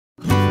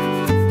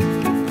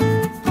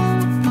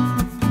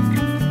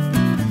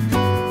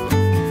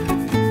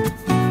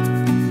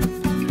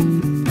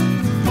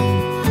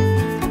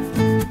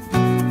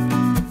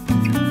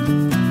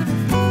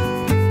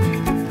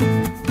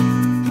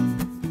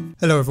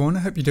Hello everyone, I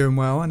hope you're doing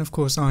well, and of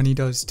course Arnie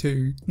does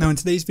too. Now in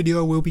today's video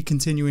I will be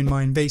continuing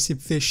my invasive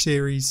fish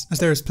series, as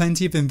there is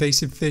plenty of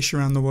invasive fish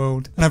around the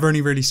world, and I've only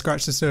really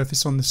scratched the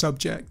surface on the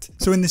subject.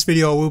 So in this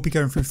video I will be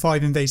going through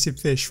 5 invasive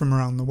fish from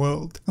around the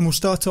world. And we'll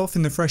start off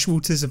in the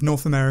freshwaters of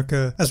North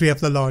America, as we have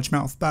the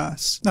largemouth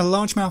bass. Now the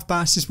largemouth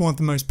bass is one of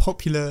the most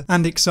popular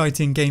and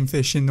exciting game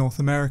fish in North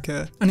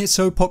America, and it's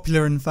so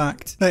popular in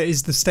fact that it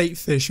is the state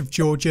fish of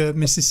Georgia,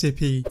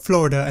 Mississippi,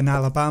 Florida and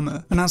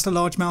Alabama. And as the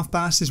largemouth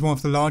bass is one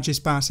of the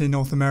largest bass in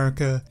North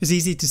America, it's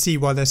easy to see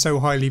why they're so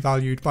highly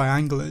valued by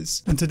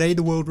anglers. And today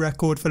the world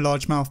record for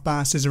largemouth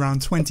bass is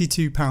around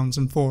 22 pounds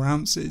and 4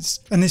 ounces.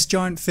 And this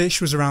giant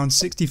fish was around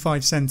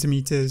 65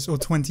 centimeters or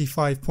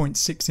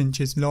 25.6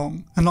 inches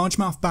long. And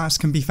largemouth bass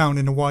can be found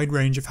in a wide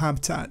range of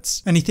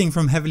habitats, anything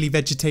from heavily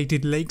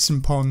vegetated lakes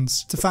and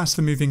ponds to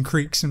faster moving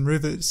creeks and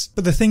rivers.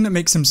 But the thing that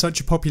makes them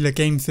such a popular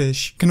game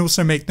fish can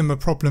also make them a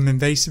problem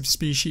invasive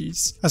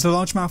species, as the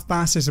largemouth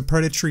bass is a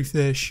predatory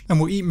fish and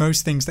will eat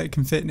most things that it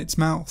can fit in its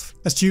mouth.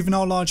 As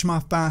juvenile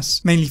largemouth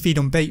bass mainly feed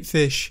on bait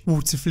fish,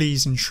 water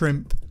fleas and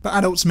shrimp, but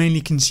adults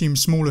mainly consume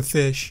smaller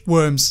fish,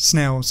 worms,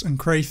 snails and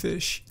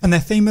crayfish. And their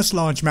famous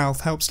large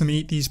mouth helps them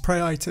eat these prey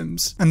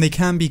items, and they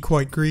can be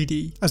quite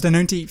greedy, as they're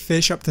known to eat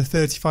fish up to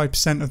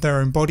 35% of their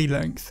own body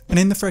length. And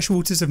in the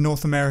freshwaters of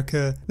North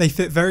America, they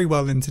fit very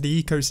well into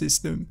the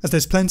ecosystem, as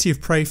there's plenty of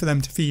prey for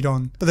them to feed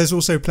on, but there's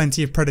also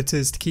plenty of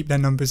predators to keep their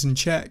numbers in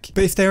check.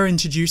 But if they are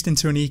introduced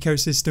into an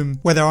ecosystem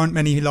where there aren't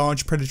many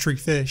large predatory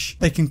fish,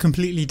 they can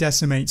completely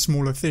decimate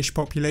smaller fish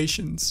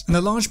populations. And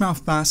the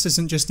largemouth bass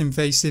isn't just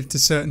invasive to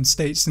certain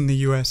states in the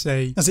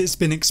USA, as it's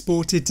been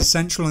exported to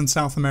Central and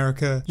South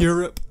America,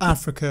 Europe,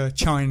 Africa,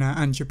 China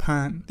and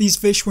Japan. These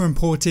fish were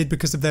imported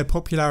because of their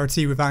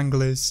popularity with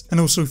anglers and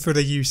also for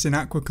their use in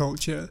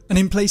aquaculture. And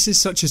in places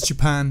such as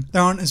Japan,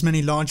 there aren't as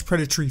many large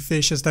predatory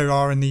fish as there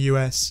are in the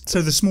US,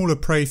 so the smaller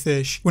prey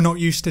fish were not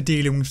used to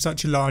dealing with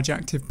such a large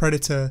active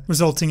predator,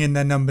 resulting in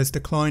their numbers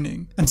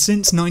declining. And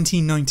since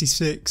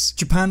 1996,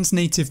 Japan's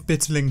native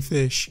bitterling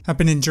fish have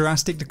been in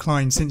drastic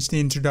decline since the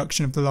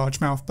introduction of the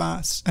largemouth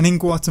bass. And in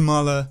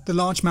Guatemala, the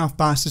largemouth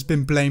bass has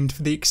been blamed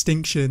for the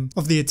extinction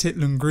of the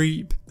Atitlan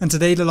grebe. And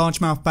today the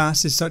largemouth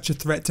bass is such a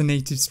threat to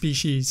native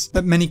species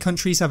that many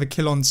countries have a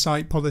kill on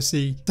sight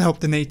policy to help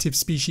the native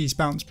species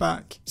bounce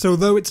back. So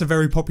although it's a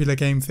very popular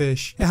game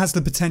fish, it has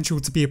the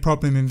potential to be a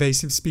problem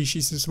invasive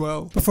species as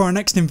well. But for our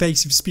next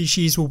invasive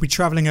species, we'll be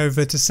travelling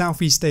over to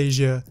Southeast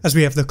Asia, as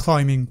we have the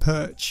climbing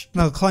perch.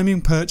 Now the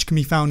climbing perch can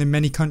be found in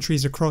many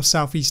countries across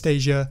Southeast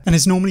Asia and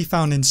is normally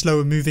found in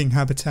slower moving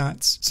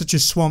habitats such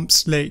as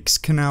swamps, lakes,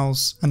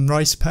 canals and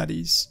rice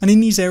paddies. And in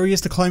these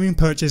areas the climbing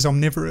perch is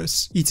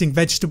omnivorous, eating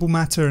vegetable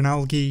matter and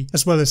algae,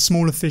 as well as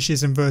smaller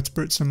fishes,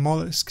 invertebrates and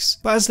mollusks.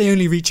 But as they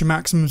only reach a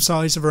maximum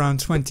size of around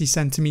 20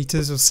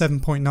 centimeters or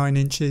 7.9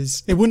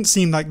 inches, it wouldn't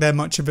seem like they're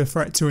much of a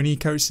threat to an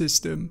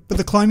ecosystem. But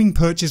the climbing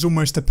perch is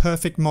almost a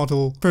perfect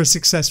model for a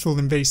successful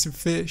invasive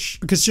fish,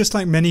 because just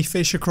like many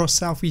fish across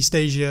Southeast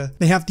Asia,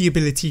 they have the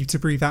ability to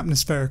breathe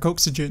atmospheric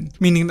oxygen,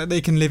 meaning that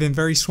they can live in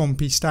very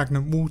swampy,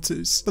 stagnant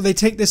waters. But they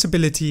take this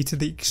ability to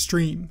the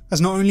extreme,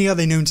 as not only are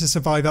they known to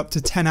survive up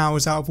to 10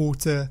 hours out of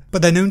water,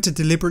 but they're known to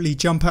deliberately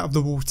jump out of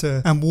the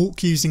water and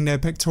walk using their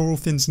pectoral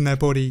fins in their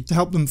body to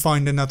help them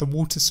find another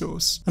water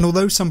source. And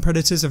although some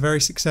predators are very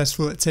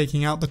successful at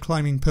taking out the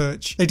climbing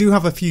perch, they do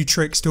have a few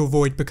tricks to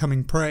avoid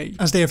becoming prey,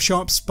 as they have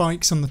sharp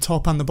spikes on the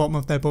top and the bottom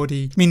of their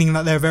body, meaning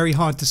that they're very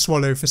hard to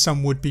swallow for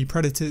some would-be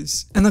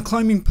predators. And the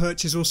climbing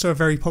perch is also a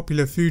very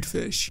popular food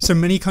fish, so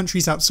many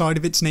countries outside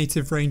of its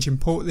native range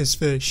import this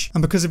fish,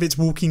 and because of its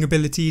walking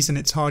abilities and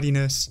its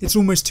hardiness, it's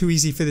almost too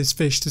easy for this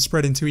fish to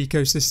spread into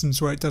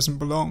ecosystems where it doesn't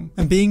belong.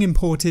 And being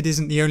imported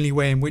isn't the only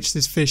way in which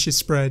this fish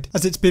is spread,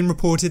 as it's been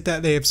reported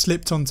that they have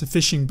slipped onto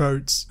fishing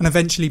boats and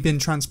eventually been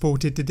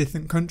transported to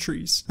different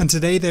countries. And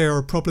today they are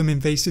a problem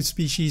invasive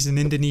species in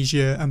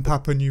Indonesia and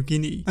Papua New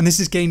Guinea. And this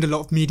has gained a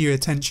lot of media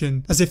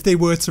attention, as if they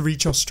were to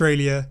reach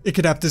Australia, it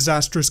could have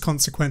disastrous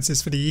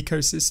consequences for the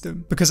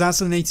ecosystem. Because as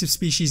the native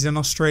species in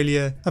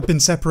Australia have been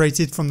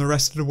separated from the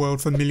rest of the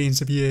world for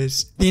millions of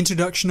years, the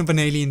introduction of an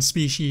alien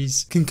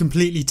species can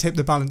completely tip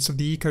the balance of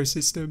the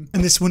ecosystem.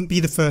 And this wouldn't be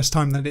the first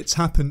time that it's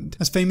happened,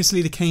 as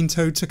famously the cane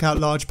toad took out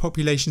large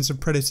populations of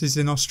predators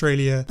in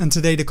Australia, and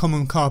today the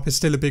common carp is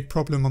still a big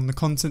problem on the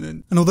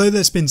continent. And although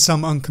there's been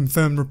some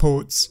unconfirmed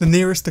reports, the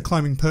nearest the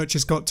climbing perch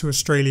has got to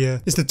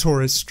Australia is the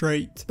Torres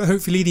Strait. But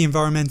hopefully the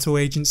environmental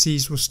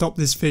agencies will stop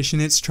this fish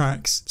in its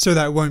tracks so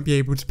that it won't be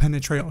able to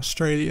penetrate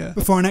Australia.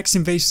 But for our next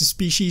invasive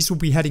species, we'll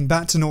be heading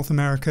back to North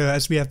America,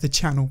 as we have the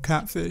channel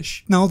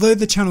catfish. Now although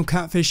the channel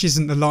catfish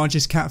isn't the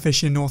largest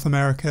catfish in North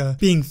America,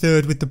 being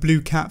third with the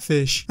blue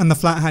catfish and the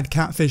flathead catfish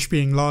catfish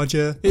being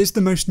larger, it is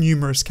the most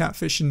numerous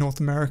catfish in North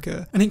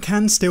America, and it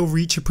can still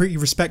reach a pretty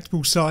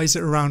respectable size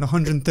at around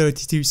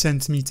 132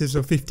 centimeters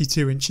or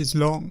 52 inches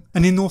long.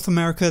 And in North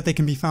America, they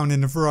can be found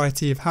in a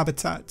variety of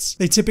habitats.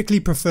 They typically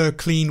prefer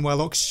clean,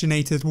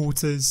 well-oxygenated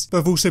waters, but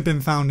have also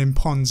been found in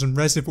ponds and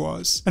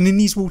reservoirs. And in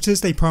these waters,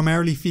 they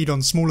primarily feed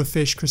on smaller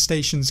fish,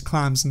 crustaceans,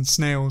 clams, and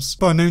snails,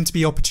 but are known to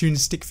be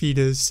opportunistic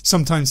feeders,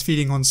 sometimes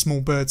feeding on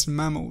small birds and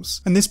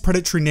mammals. And this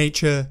predatory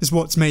nature is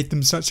what's made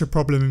them such a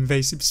problem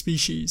invasive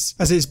species,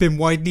 as it has been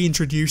widely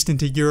introduced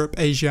into Europe,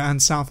 Asia,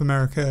 and South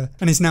America,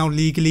 and is now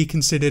legally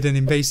considered an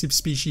invasive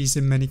species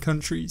in many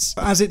countries.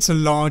 But as it's a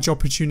large,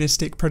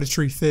 opportunistic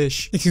predatory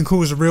fish, it can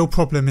cause a real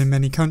problem in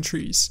many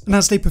countries. And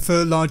as they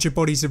prefer larger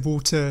bodies of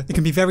water, it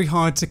can be very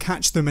hard to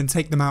catch them and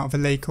take them out of a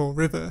lake or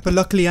river. But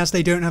luckily, as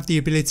they don't have the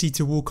ability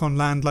to walk on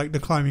land like the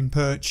climbing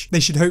perch, they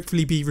should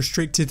hopefully be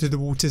restricted to the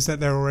waters that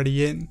they're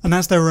already in. And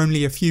as there are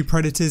only a few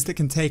predators that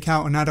can take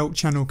out an adult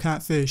channel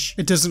catfish,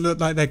 it doesn't look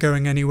like they're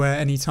going anywhere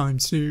anytime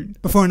soon.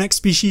 Before our next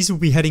species, we'll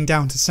be heading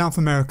down to South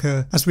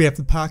America, as we have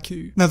the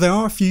pacu. Now there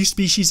are a few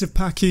species of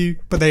pacu,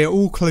 but they are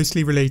all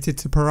closely related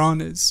to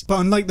piranhas. But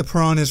unlike the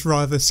piranha's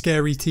rather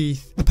scary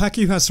teeth, the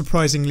pacu has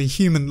surprisingly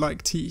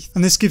human-like teeth,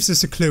 and this gives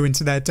us a clue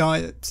into their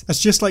diet, as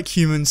just like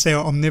humans, they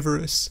are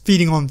omnivorous,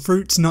 feeding on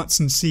fruits, nuts,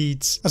 and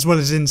seeds, as well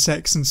as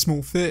insects and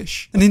small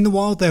fish. And in the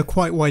wild, they are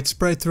quite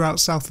widespread throughout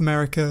South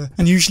America,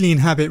 and usually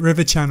inhabit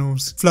river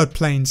channels,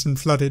 floodplains, and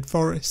flooded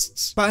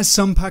forests. But as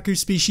some pacu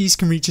species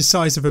can reach a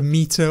size of a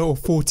meter or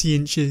 40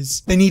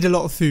 inches, they need a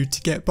lot of food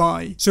to get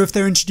by. So if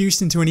they're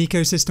introduced into an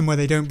ecosystem where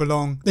they don't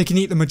belong, they can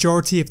eat the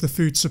majority of the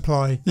food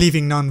supply,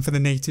 leaving none for the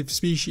native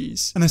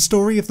species. And a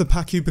story of the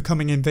pacu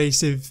becoming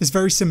invasive is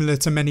very similar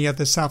to many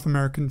other South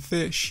American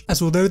fish,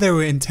 as although they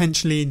were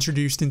intentionally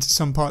introduced into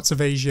some parts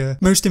of Asia,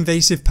 most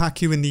invasive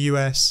pacu in the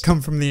US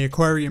come from the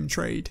aquarium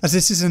trade, as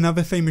this is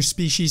another famous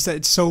species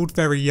that is sold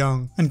very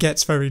young and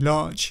gets very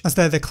large, as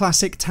they're the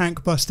classic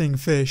tank-busting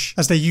fish,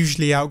 as they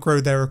usually outgrow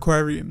their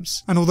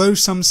aquariums. And although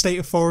some state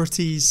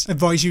authorities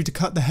advise you to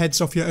cut the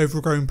heads off your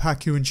overgrown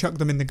pacu and chuck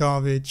them in the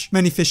garbage,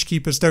 many fish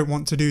keepers don't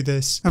want to do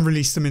this and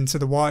release them into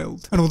the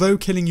wild. And although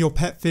killing your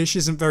pet fish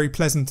isn't very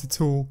pleasant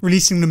at all,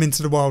 releasing them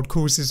into the wild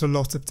causes a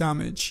lot of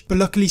damage. But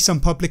luckily some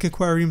public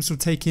aquariums will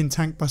take in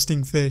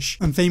tank-busting fish,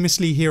 and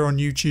famously here on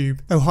YouTube,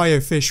 Ohio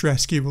Fish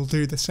Rescue will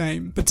do the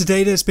same. But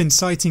today there's been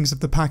sightings of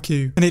the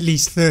pacu in at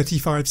least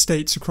 35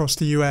 states across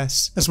the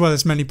US, as well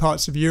as many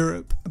parts of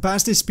Europe. But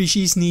as this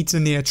species needs a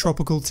near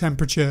tropical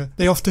temperature,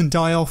 they often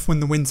die off when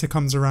the winter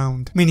comes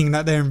around, meaning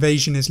that their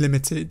invasion is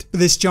limited. But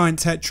this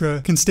giant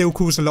tetra can still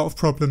cause a lot of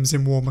problems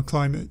in warmer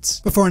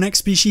climates. But for our next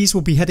species,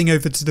 we'll be heading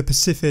over to the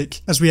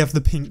Pacific, as we have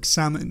the pink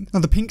salmon. Now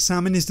the pink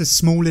salmon is the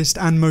smallest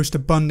and most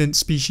abundant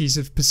species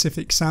of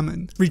Pacific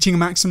salmon, reaching a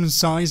maximum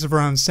size of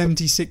around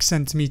 76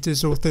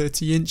 centimeters or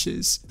 30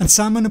 inches. And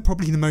salmon are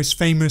probably the most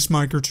famous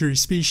migratory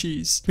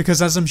species,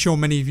 because as I'm sure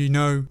many of you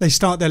know, they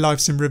start their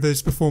lives in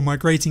rivers before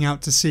migrating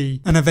out to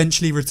sea and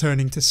eventually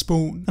returning to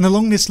spawn. And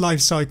along this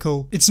life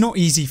cycle, it's not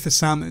easy for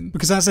salmon,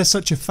 because as they're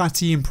such a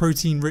fatty and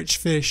protein-rich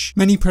fish,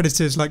 many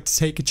predators like to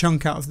take a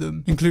chunk out of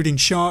them, including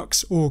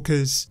sharks,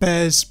 orcas,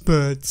 bears,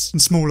 birds,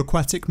 and small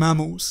aquatic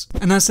mammals.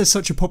 And as they're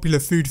such a popular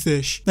food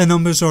fish, their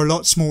numbers are a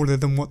lot smaller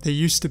than what they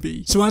used to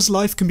be. So as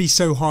life can be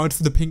so hard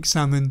for the pink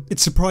salmon,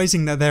 it's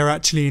surprising that they're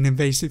actually an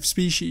invasive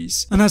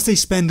species. And as they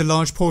spend a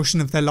large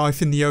portion of their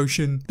life in the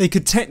ocean, they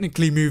could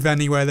technically move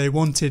anywhere they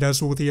wanted,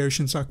 as all the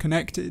oceans are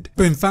connected.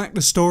 But in fact,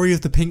 the story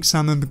of the pink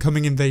salmon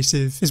becoming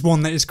invasive is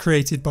one that is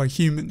created by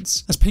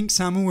humans, as pink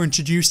salmon were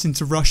introduced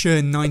into Russia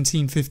in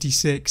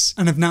 1956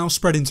 and have now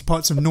spread into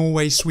parts of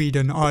Norway,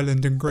 Sweden,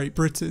 Ireland, and Great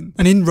Britain.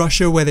 And in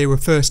Russia, where they were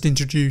first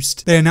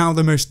introduced, they are now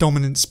the most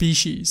dominant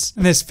species.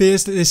 And there's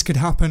fears that this could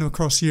happen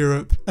across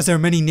Europe, as there are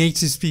many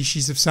native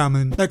species of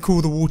salmon that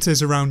call the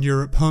waters around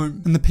Europe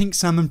home. And the pink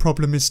salmon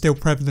problem is still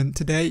prevalent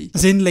today,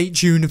 as in late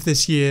June of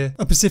this year,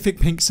 a Pacific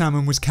pink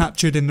salmon was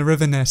captured in the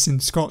River Ness in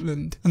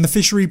Scotland. And the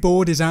Fishery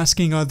Board is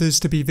asking others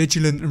to be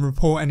vigilant and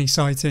report any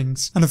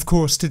sightings, and of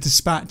course to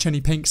dispatch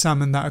any pink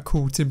salmon that are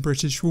caught in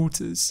British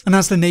waters. And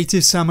as the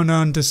native salmon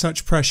are under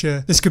such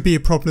pressure, this could be a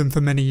problem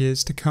for many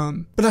years to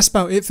come. But that's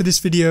about it for this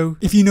video.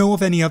 If you know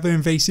of any other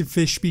invasive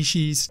fish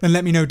species, then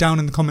let me know down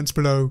in the comments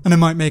below, and I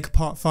might make a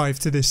part 5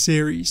 to this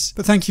series.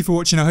 But thank you for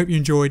watching, I hope you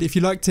enjoyed. If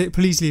you liked it,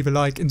 please leave a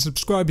like and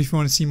subscribe if you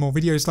want to see more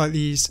videos like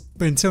these.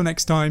 But until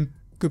next time,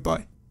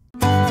 goodbye.